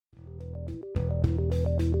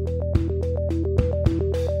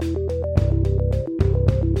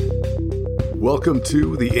Welcome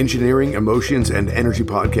to the Engineering, Emotions, and Energy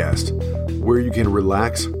Podcast, where you can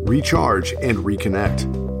relax, recharge, and reconnect.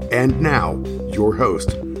 And now, your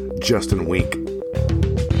host, Justin Wink.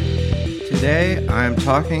 Today, I'm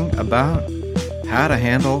talking about how to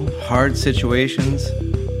handle hard situations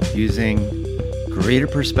using greater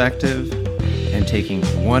perspective and taking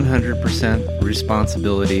 100%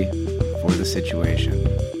 responsibility for the situation.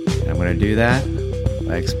 And I'm going to do that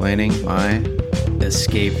by explaining my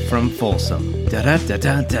escape from Folsom. That's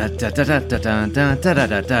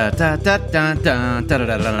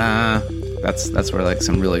where like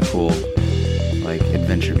some really cool like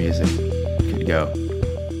adventure music could go.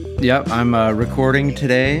 Yep, I'm recording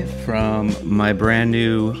today from my brand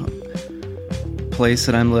new place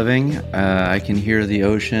that I'm living. I can hear the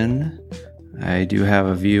ocean. I do have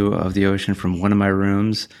a view of the ocean from one of my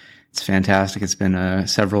rooms. It's fantastic. It's been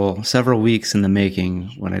several weeks in the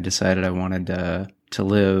making when I decided I wanted to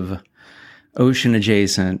live ocean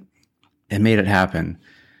adjacent and made it happen.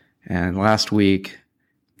 And last week,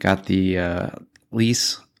 got the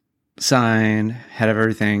lease signed, had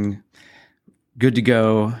everything good to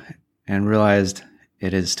go, and realized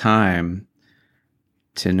it is time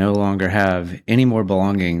to no longer have any more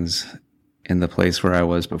belongings in the place where I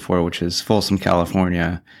was before, which is Folsom,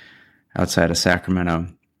 California, outside of Sacramento.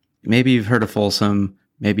 Maybe you've heard of Folsom,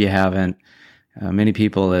 maybe you haven't. Many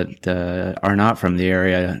people that are not from the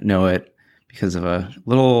area know it because of a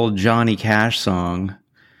little old Johnny Cash song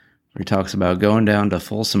where he talks about going down to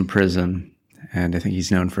Folsom Prison, and I think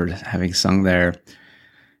he's known for having sung there.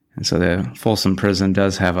 And so the Folsom Prison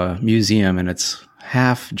does have a museum, and it's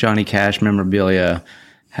half Johnny Cash memorabilia,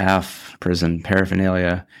 half prison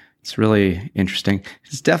paraphernalia. It's really interesting.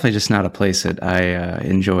 It's definitely just not a place that I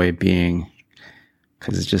enjoy being,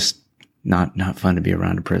 because it's just not fun to be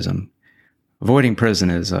around a prison. Avoiding prison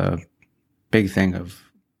is a big thing of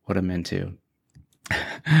what I'm into.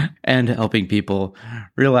 And helping people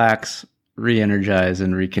relax, re-energize,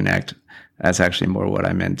 and reconnect. That's actually more what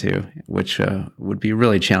I'm into, which would be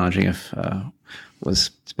really challenging if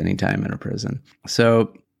was spending time in a prison.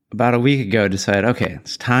 So about a week ago, I decided, okay,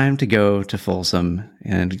 it's time to go to Folsom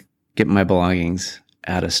and get my belongings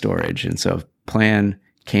out of storage. And so a plan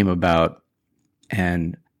came about,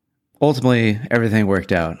 and ultimately everything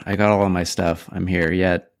worked out. I got all of my stuff. I'm here,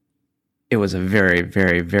 yet it was a very,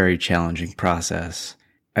 very, very challenging process.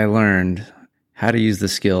 I learned how to use the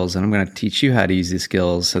skills, and I'm going to teach you how to use these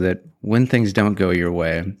skills so that when things don't go your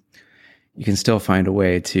way, you can still find a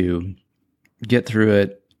way to get through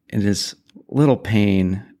it in as little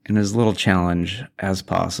pain and as little challenge as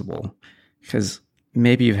possible. Because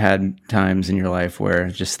maybe you've had times in your life where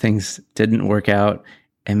just things didn't work out,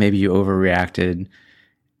 and maybe you overreacted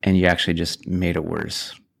and you actually just made it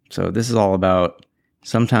worse. So this is all about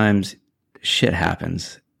sometimes shit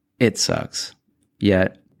happens. It sucks.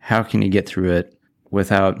 Yet, how can you get through it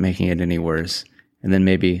without making it any worse, and then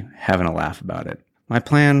maybe having a laugh about it? My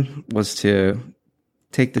plan was to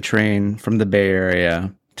take the train from the Bay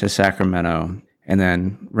Area to Sacramento and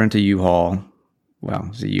then rent a U-Haul. Well,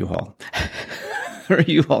 it's a U-Haul. Or a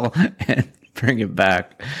U-Haul, and bring it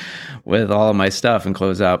back with all of my stuff and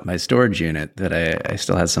close out my storage unit that I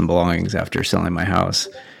still had some belongings after selling my house,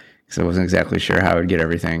 because I wasn't exactly sure how I would get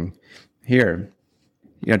everything here.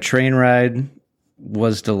 Train ride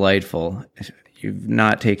was delightful. If you've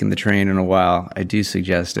not taken the train in a while, I do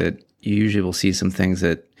suggest it. You usually will see some things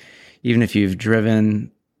that, even if you've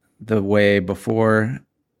driven the way before,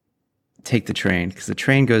 take the train, because the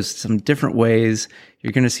train goes some different ways.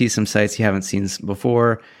 You're going to see some sights you haven't seen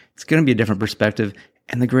before. It's going to be a different perspective.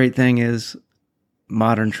 And the great thing is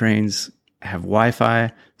modern trains have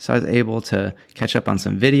Wi-Fi, so I was able to catch up on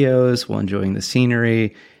some videos while enjoying the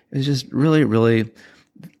scenery. It was just really, really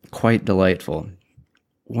quite delightful.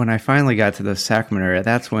 When I finally got to the Sacramento area,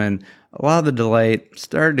 that's when a lot of the delight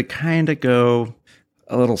started to kind of go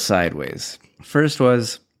a little sideways. First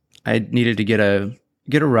was I needed to get a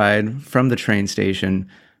ride from the train station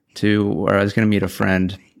to where I was going to meet a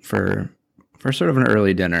friend for sort of an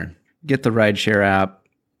early dinner. Get the rideshare app,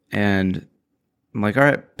 and I'm like, all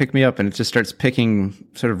right, pick me up. And it just starts picking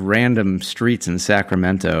sort of random streets in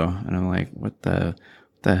Sacramento. And I'm like, what the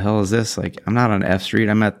hell is this? Like, I'm not on F Street.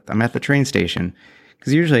 I'm at the train station.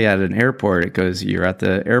 Because usually at an airport, it goes, you're at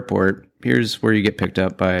the airport. Here's where you get picked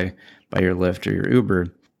up by your Lyft or your Uber.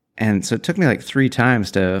 And so it took me like 3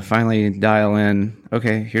 times to finally dial in,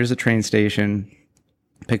 okay, here's the train station.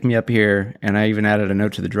 Pick me up here. And I even added a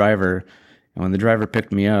note to the driver. And when the driver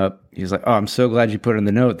picked me up, he was like, oh, I'm so glad you put in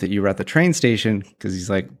the note that you were at the train station. Because he's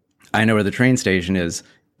like, I know where the train station is.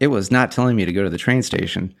 It was not telling me to go to the train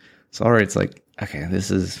station. So already it's like, okay,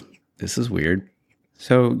 this is weird.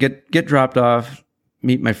 So get dropped off,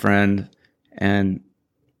 meet my friend, and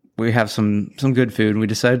we have some good food. And we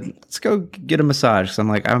decide, let's go get a massage.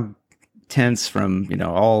 Because I'm tense from,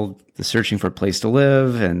 all the searching for a place to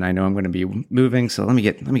live, and I know I'm going to be moving. So let me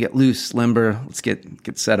get loose, limber. Let's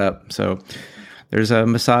get set up. So there's a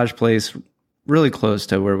massage place really close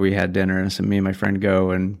to where we had dinner. So me and my friend go,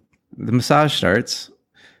 and the massage starts,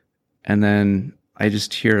 and then I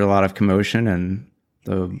just hear a lot of commotion, and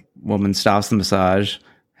the woman stops the massage,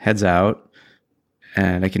 heads out,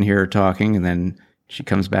 and I can hear her talking, and then she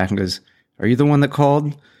comes back and goes, "Are you the one that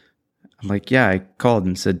called?" I'm like, "Yeah, I called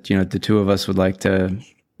and said, the two of us would like to,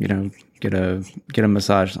 get a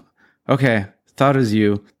massage." "Okay, thought it was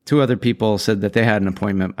you. Two other people said that they had an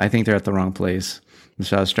appointment. I think they're at the wrong place."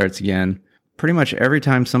 Massage starts again. Pretty much every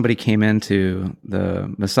time somebody came into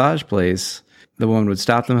the massage place, the woman would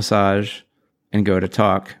stop the massage and go to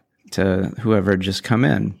talk to whoever had just come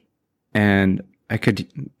in. And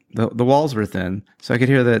the walls were thin, so I could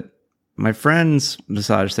hear that my friend's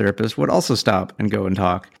massage therapist would also stop and go and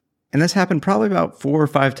talk. And this happened probably about 4 or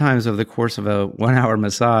 5 times over the course of a 1-hour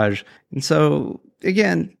massage. And so,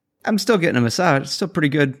 again, I'm still getting a massage. It's still pretty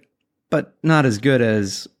good, but not as good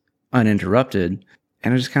as uninterrupted.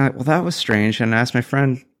 And I just kind of, well, that was strange. And I asked my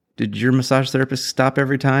friend, "Did your massage therapist stop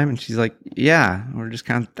every time?" And she's like, "Yeah." We're just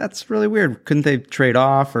kind of, that's really weird. Couldn't they trade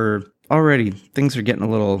off? Or already things are getting a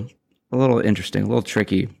little interesting, a little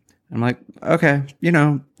tricky. I'm like, okay,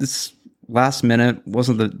 this last minute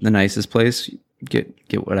wasn't the nicest place. Get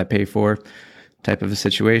what I pay for type of a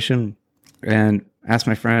situation. And asked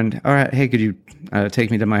my friend, "All right, hey, could you take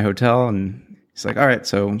me to my hotel?" And he's like, "All right."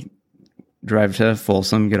 So drive to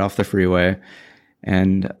Folsom, get off the freeway.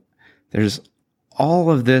 And there's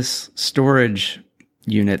all of this storage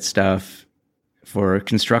unit stuff for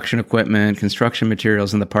construction equipment, construction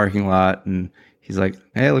materials in the parking lot. And he's like,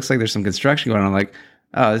 "Hey, it looks like there's some construction going on." I'm like,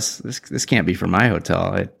 "Oh, this can't be for my hotel."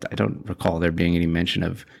 I don't recall there being any mention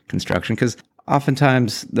of construction, because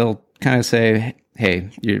oftentimes they'll kind of say, "Hey,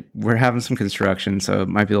 we're having some construction, so it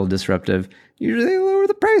might be a little disruptive." Usually they lower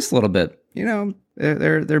the price a little bit.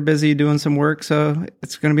 They're busy doing some work, so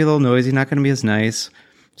it's going to be a little noisy, not going to be as nice.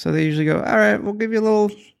 So they usually go, "All right, we'll give you a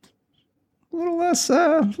little less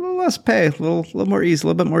pay, a little more easy, a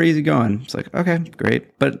little bit more easy going." It's like, okay,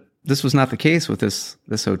 great. But this was not the case with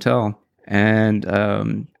this hotel. And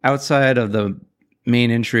outside of the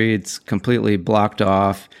main entry, it's completely blocked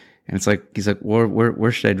off. And it's like, he's like,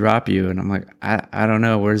 where should I drop you? And I'm like, I don't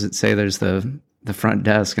know. Where does it say there's the front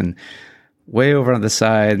desk? And way over on the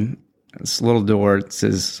side, this little door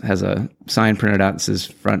has a sign printed out that says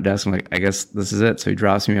front desk. I'm like, I guess this is it. So he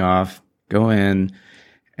drops me off, go in,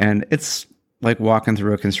 and it's like walking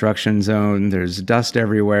through a construction zone. There's dust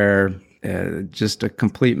everywhere, just a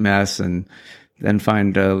complete mess. And then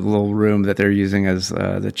find a little room that they're using as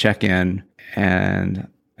the check-in. And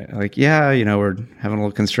like, yeah, we're having a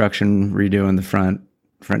little construction, redoing the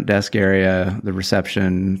front desk area, the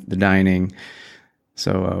reception, the dining.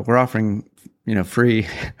 So we're offering,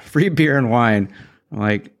 free beer and wine. I'm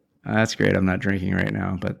like, that's great. I'm not drinking right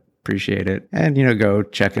now, but appreciate it. And, go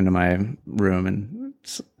check into my room, and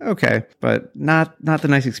it's okay, but not the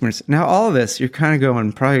nice experience. Now, all of this, you're probably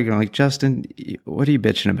going like, "Justin, what are you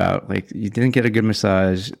bitching about? Like, you didn't get a good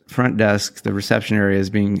massage, front desk, the reception area is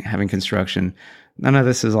having construction. None of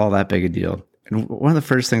this is all that big a deal." And one of the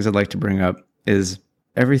first things I'd like to bring up is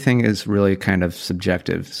everything is really kind of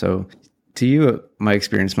subjective. So to you, my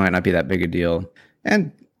experience might not be that big a deal,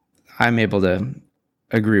 and I'm able to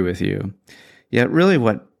agree with you. Yet really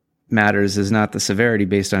what matters is not the severity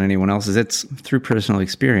based on anyone else's. It's through personal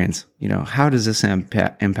experience. How does this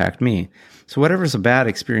impact me? So whatever's a bad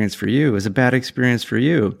experience for you is a bad experience for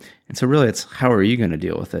you. And so really it's, how are you going to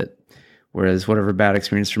deal with it? Whereas whatever bad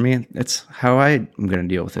experience for me, it's how I'm going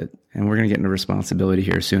to deal with it. And we're going to get into responsibility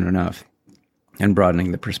here soon enough, and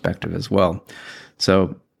broadening the perspective as well.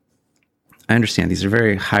 So I understand these are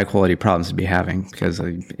very high quality problems to be having, because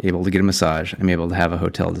I'm able to get a massage. I'm able to have a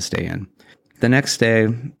hotel to stay in. The next day,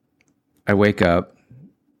 I wake up.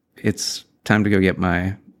 It's time to go get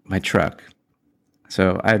my truck.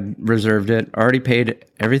 So I reserved it, already paid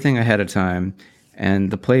everything ahead of time,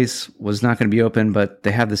 and the place was not going to be open, but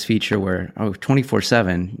they have this feature where,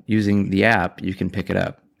 24/7, using the app, you can pick it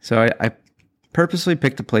up. So I purposely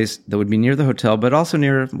picked a place that would be near the hotel, but also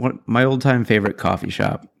near my old-time favorite coffee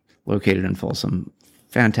shop located in Folsom.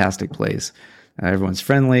 Fantastic place. Everyone's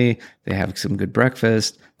friendly. They have some good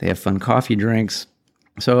breakfast. They have fun coffee drinks.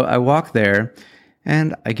 So I walk there,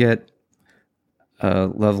 and I get a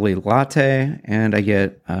lovely latte, and I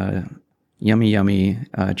get a yummy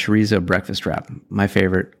chorizo breakfast wrap, my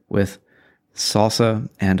favorite, with salsa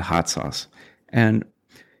and hot sauce. And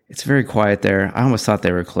It's very quiet there. I almost thought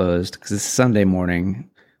they were closed because it's Sunday morning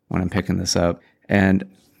when I'm picking this up. And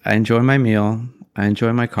I enjoy my meal. I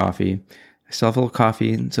enjoy my coffee. I still have a little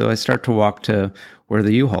coffee. And so I start to walk to where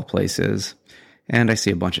the U-Haul place is. And I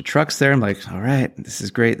see a bunch of trucks there. I'm like, all right, this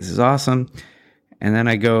is great. This is awesome. And then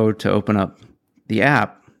I go to open up the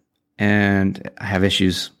app and I have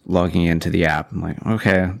issues logging into the app. I'm like,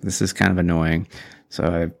 okay, this is kind of annoying. So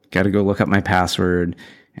I got to go look up my password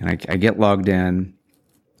and I get logged in.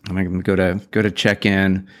 I'm going to go to check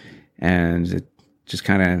in and it just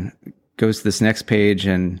kind of goes to this next page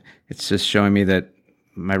and it's just showing me that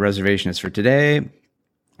my reservation is for today.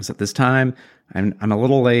 It's at this time. I'm a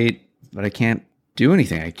little late, but I can't do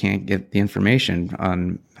anything. I can't get the information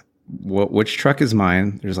on which truck is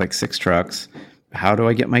mine. There's like 6 trucks. How do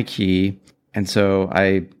I get my key? And so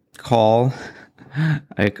I call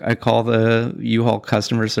I call the U-Haul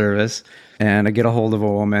customer service and I get a hold of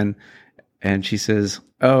a woman and she says,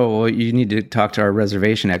 oh, well, you need to talk to our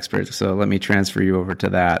reservation expert. So let me transfer you over to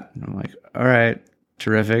that. And I'm like, all right,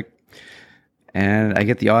 terrific. And I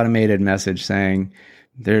get the automated message saying,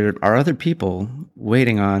 there are other people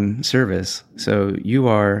waiting on service. So you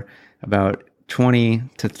are about 20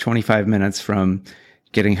 to 25 minutes from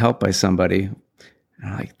getting help by somebody. And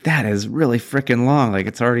I'm like, that is really freaking long. Like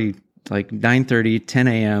it's already like 9:30, 10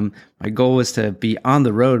 a.m. My goal was to be on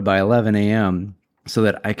the road by 11 a.m. so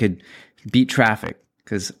that I could beat traffic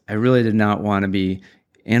because I really did not want to be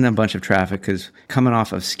in a bunch of traffic because coming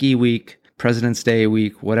off of ski week, President's Day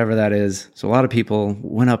week, whatever that is. So a lot of people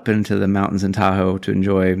went up into the mountains in Tahoe to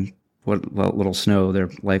enjoy what little snow there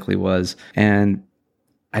likely was. And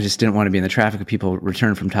I just didn't want to be in the traffic of people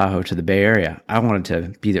return from Tahoe to the Bay Area. I wanted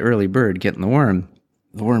to be the early bird getting the worm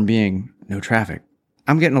being no traffic.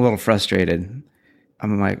 I'm getting a little frustrated.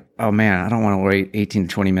 I'm like, oh man, I don't want to wait 18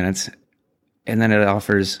 to 20 minutes. And then it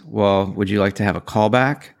offers, well, would you like to have a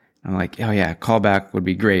callback? I'm like, oh yeah, callback would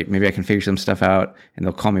be great. Maybe I can figure some stuff out and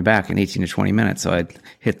they'll call me back in 18 to 20 minutes. So I'd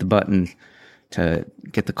hit the button to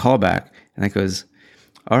get the callback. And it goes,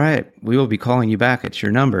 all right, we will be calling you back at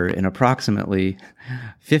your number in approximately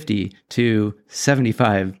 50 to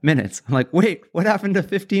 75 minutes. I'm like, wait, what happened to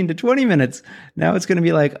 15 to 20 minutes? Now it's going to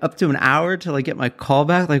be like up to an hour till I get my call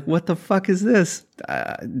back. Like, what the fuck is this?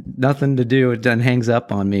 Nothing to do. It then hangs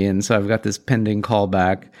up on me. And so I've got this pending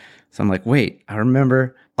callback. So I'm like, wait, I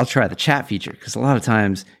remember I'll try the chat feature because a lot of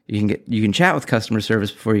times you can chat with customer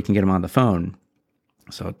service before you can get them on the phone.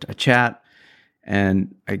 So I chat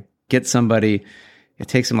and I get somebody. It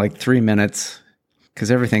takes them like 3 minutes because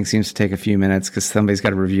everything seems to take a few minutes because somebody's got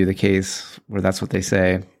to review the case where that's what they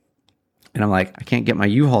say. And I'm like, I can't get my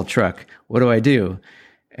U-Haul truck. What do I do?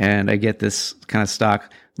 And I get this kind of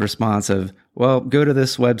stock response of, well, go to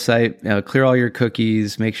this website, clear all your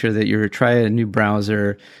cookies, make sure that you try a new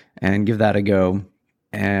browser and give that a go.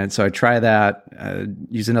 And so I try that,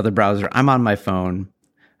 use another browser. I'm on my phone.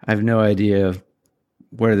 I have no idea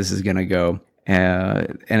where this is going to go.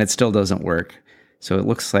 And it still doesn't work. So it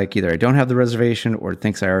looks like either I don't have the reservation or it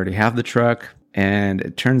thinks I already have the truck. And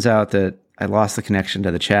it turns out that I lost the connection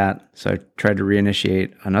to the chat. So I tried to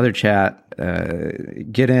reinitiate another chat,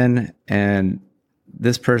 get in, and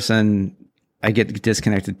this person, I get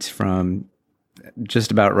disconnected from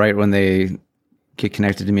just about right when they get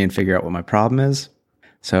connected to me and figure out what my problem is.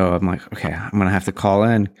 So I'm like, okay, I'm going to have to call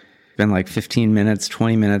in. It's been like 15 minutes,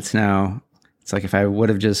 20 minutes now. It's like if I would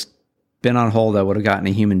have just been on hold, I would have gotten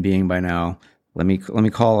a human being by now. Let me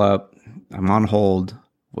call up. I'm on hold,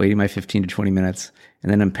 waiting my 15 to 20 minutes. And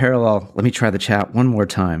then in parallel, let me try the chat one more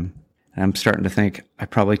time. And I'm starting to think I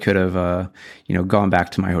probably could have, gone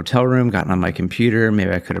back to my hotel room, gotten on my computer.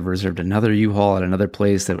 Maybe I could have reserved another U-Haul at another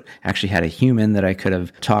place that actually had a human that I could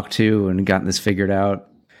have talked to and gotten this figured out.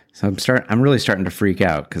 So I'm really starting to freak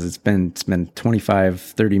out because it's been 25,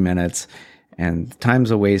 30 minutes and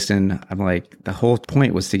time's a wasting. I'm like, the whole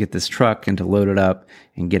point was to get this truck and to load it up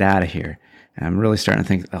and get out of here. And I'm really starting to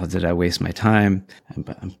think, oh, did I waste my time?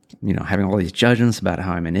 I'm having all these judgments about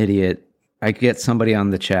how I'm an idiot. I get somebody on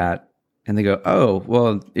the chat and they go, oh,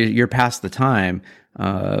 well, you're past the time.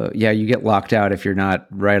 You get locked out if you're not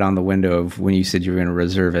right on the window of when you said you were going to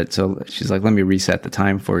reserve it. So she's like, let me reset the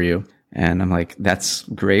time for you. And I'm like, that's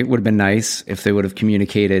great. Would have been nice if they would have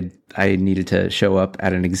communicated I needed to show up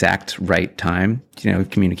at an exact right time.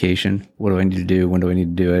 Communication. What do I need to do? When do I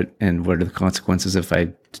need to do it? And what are the consequences if I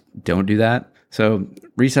don't do that? So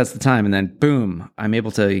resets the time and then boom, I'm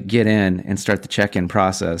able to get in and start the check-in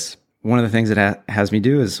process. One of the things it has me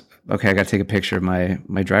do is, okay, I got to take a picture of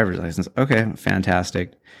my driver's license. Okay,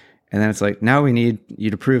 fantastic. And then it's like, now we need you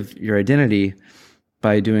to prove your identity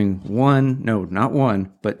by doing not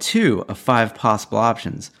one, but 2 of 5 possible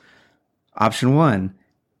options. Option 1,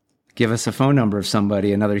 give us a phone number of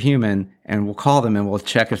somebody, another human, and we'll call them and we'll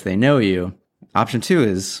check if they know you. Option 2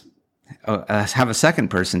 is have a second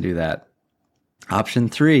person do that. Option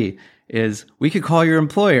 3 is we could call your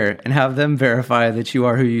employer and have them verify that you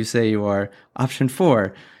are who you say you are. Option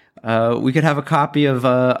 4, we could have a copy of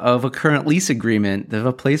a current lease agreement of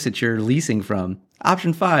a place that you're leasing from.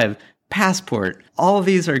 Option 5, passport. All of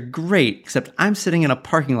these are great, except I'm sitting in a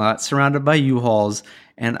parking lot surrounded by U-Hauls,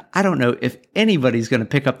 and I don't know if anybody's going to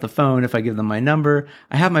pick up the phone if I give them my number.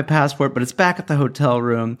 I have my passport, but it's back at the hotel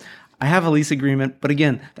room. I have a lease agreement, but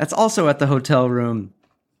again, that's also at the hotel room.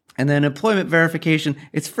 And then employment verification,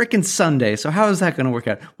 it's freaking Sunday. So how is that going to work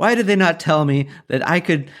out? Why did they not tell me that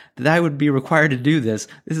I would be required to do this?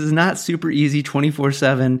 This is not super easy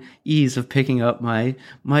 24/7 ease of picking up my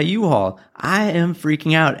U-Haul. I am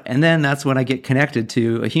freaking out. And then that's when I get connected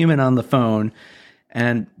to a human on the phone.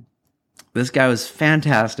 And this guy was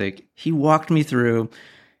fantastic. He walked me through.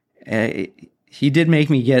 He did make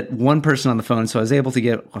me get one person on the phone, so I was able to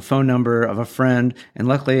get a phone number of a friend. And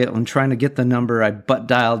luckily, I'm trying to get the number. I butt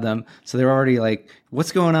dialed them, so they're already like,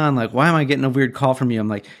 "What's going on? Like, why am I getting a weird call from you?" I'm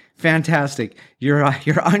like, "Fantastic! You're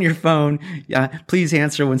on your phone. Yeah, please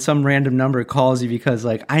answer when some random number calls you because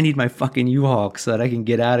like I need my fucking U-Haul so that I can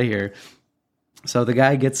get out of here." So the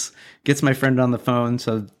guy gets my friend on the phone,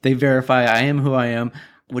 so they verify I am who I am,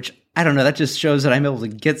 which I don't know. That just shows that I'm able to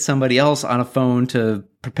get somebody else on a phone to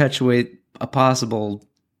perpetuate a possible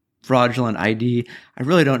fraudulent ID. I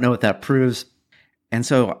really don't know what that proves. And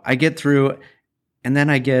so I get through, and then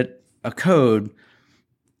I get a code.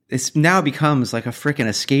 This now becomes like a freaking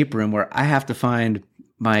escape room where I have to find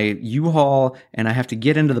my U-Haul and I have to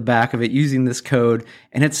get into the back of it using this code,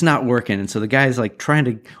 and it's not working. And so the guy's like trying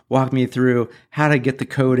to walk me through how to get the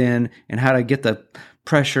code in and how to get the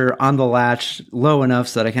pressure on the latch low enough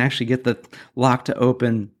so that I can actually get the lock to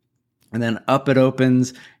open. And then up it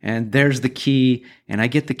opens, and there's the key, and I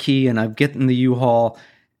get the key, and I'm getting the U-Haul,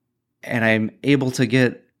 and I'm able to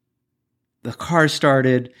get the car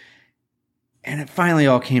started, and it finally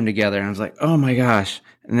all came together, and I was like, oh my gosh,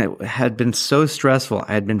 and it had been so stressful.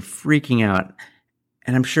 I had been freaking out,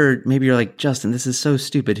 and I'm sure maybe you're like, Justin, this is so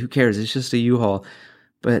stupid. Who cares? It's just a U-Haul.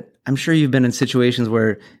 But I'm sure you've been in situations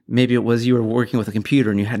where maybe it was you were working with a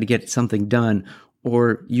computer and you had to get something done,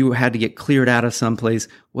 or you had to get cleared out of someplace,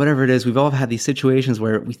 whatever it is. We've all had these situations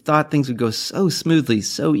where we thought things would go so smoothly,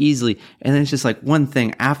 so easily, and then it's just like one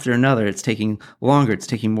thing after another. It's taking longer, it's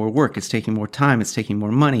taking more work, it's taking more time, it's taking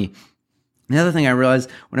more money. The other thing I realized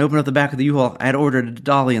when I opened up the back of the U-Haul, I had ordered a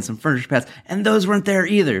dolly and some furniture pads, and those weren't there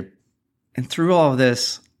either. And through all of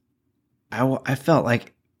this, I felt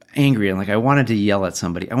like angry and like I wanted to yell at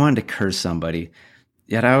somebody. I wanted to curse somebody.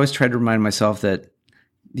 Yet I always tried to remind myself that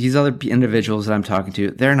these other individuals that I'm talking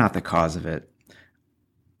to, they're not the cause of it.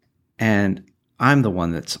 And I'm the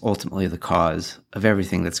one that's ultimately the cause of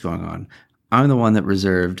everything that's going on. I'm the one that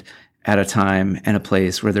reserved at a time and a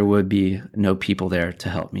place where there would be no people there to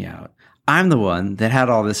help me out. I'm the one that had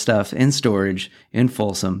all this stuff in storage in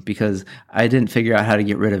Folsom because I didn't figure out how to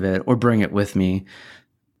get rid of it or bring it with me.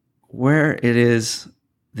 Where it is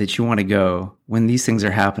that you want to go when these things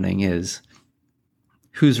are happening is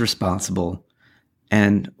who's responsible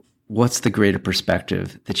and what's the greater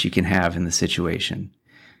perspective that you can have in the situation.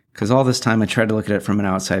 Because all this time I tried to look at it from an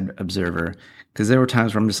outside observer, because there were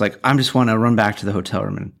times where I'm just want to run back to the hotel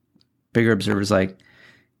room. And bigger observer's like,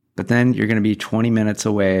 but then you're going to be 20 minutes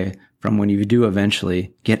away from when you do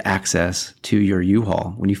eventually get access to your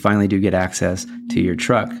U-Haul, when you finally do get access to your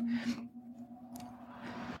truck.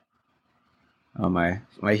 Oh, my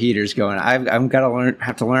heater's going. I'm got to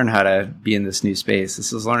have to learn how to be in this new space.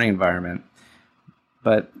 This is a learning environment.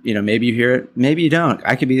 But, maybe you hear it, maybe you don't.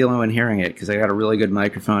 I could be the only one hearing it because I got a really good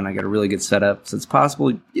microphone. I got a really good setup. So it's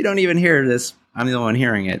possible you don't even hear this. I'm the only one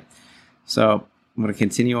hearing it. So I'm going to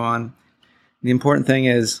continue on. The important thing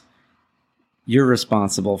is you're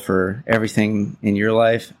responsible for everything in your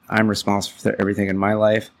life. I'm responsible for everything in my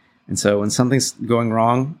life. And so when something's going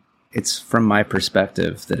wrong, it's from my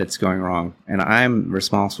perspective that it's going wrong. And I'm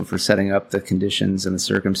responsible for setting up the conditions and the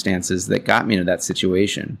circumstances that got me into that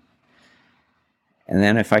situation. And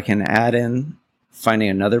then if I can add in finding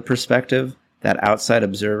another perspective, that outside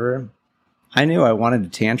observer, I knew I wanted to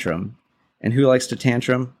tantrum. And who likes to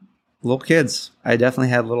tantrum? Little kids. I definitely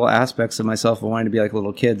had little aspects of myself of wanting to be like a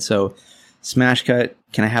little kid. So smash cut,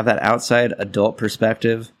 can I have that outside adult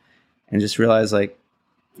perspective and just realize like,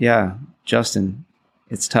 yeah, Justin,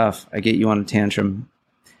 it's tough. I get you on a tantrum.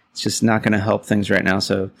 It's just not going to help things right now.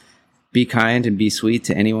 So be kind and be sweet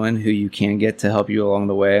to anyone who you can get to help you along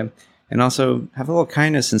the way. And also have a little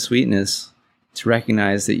kindness and sweetness to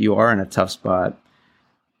recognize that you are in a tough spot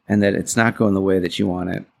and that it's not going the way that you want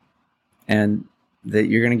it. and that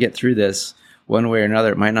you're going to get through this one way or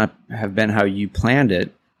another. It might not have been how you planned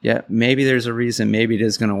it, yet maybe there's a reason, maybe it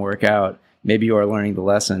is going to work out. Maybe you are learning the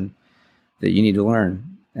lesson that you need to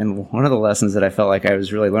learn. And one of the lessons that I felt like I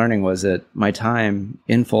was really learning was that my time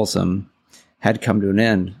in Folsom had come to an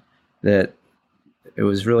end, that it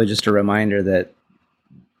was really just a reminder that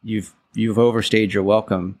you've overstayed your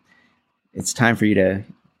welcome. It's time for you to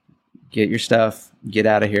get your stuff, get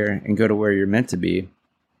out of here, and go to where you're meant to be.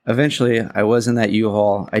 Eventually, I was in that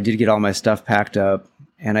U-Haul. I did get all my stuff packed up,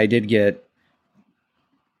 and I did get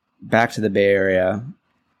back to the Bay Area.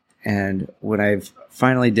 And when I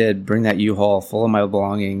finally did bring that U-Haul full of my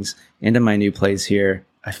belongings into my new place here,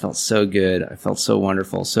 I felt so good. I felt so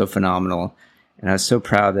wonderful, so phenomenal. And I was so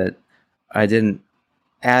proud that I didn't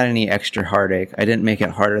add any extra heartache. I didn't make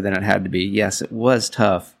it harder than it had to be. Yes, it was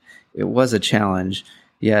tough. It was a challenge,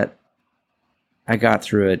 yet I got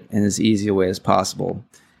through it in as easy a way as possible.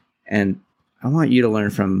 And I want you to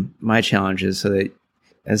learn from my challenges so that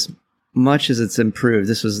as much as it's improved,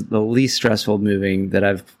 this was the least stressful moving that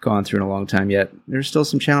I've gone through in a long time, yet there's still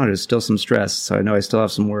some challenges, still some stress. So I know I still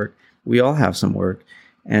have some work. We all have some work.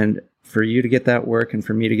 And for you to get that work and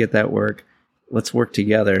for me to get that work, let's work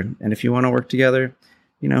together. And if you want to work together,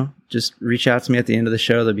 just reach out to me at the end of the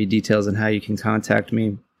show. There'll be details on how you can contact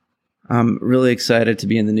me. I'm really excited to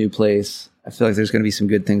be in the new place. I feel like there's going to be some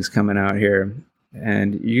good things coming out here,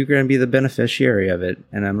 and you're going to be the beneficiary of it,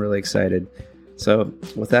 and I'm really excited. So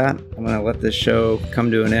with that, I'm going to let this show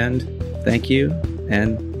come to an end. Thank you,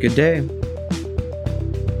 and good day.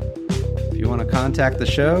 If you want to contact the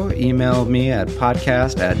show, email me at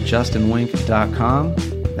podcast@justinwink.com.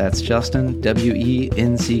 That's Justin,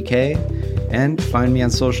 W-E-N-C-K. And find me on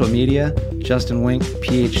social media, Justin Wink,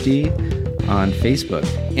 PhD, on Facebook,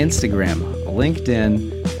 Instagram,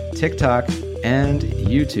 LinkedIn, TikTok, and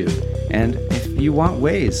YouTube. And if you want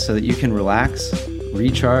ways so that you can relax,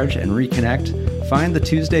 recharge, and reconnect, find the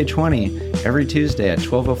Tuesday 20 every Tuesday at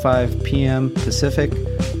 12:05 p.m. Pacific.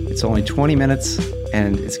 It's only 20 minutes,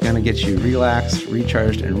 and it's going to get you relaxed,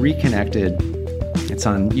 recharged, and reconnected. It's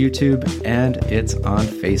on YouTube, and it's on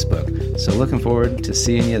Facebook. So looking forward to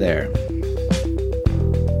seeing you there.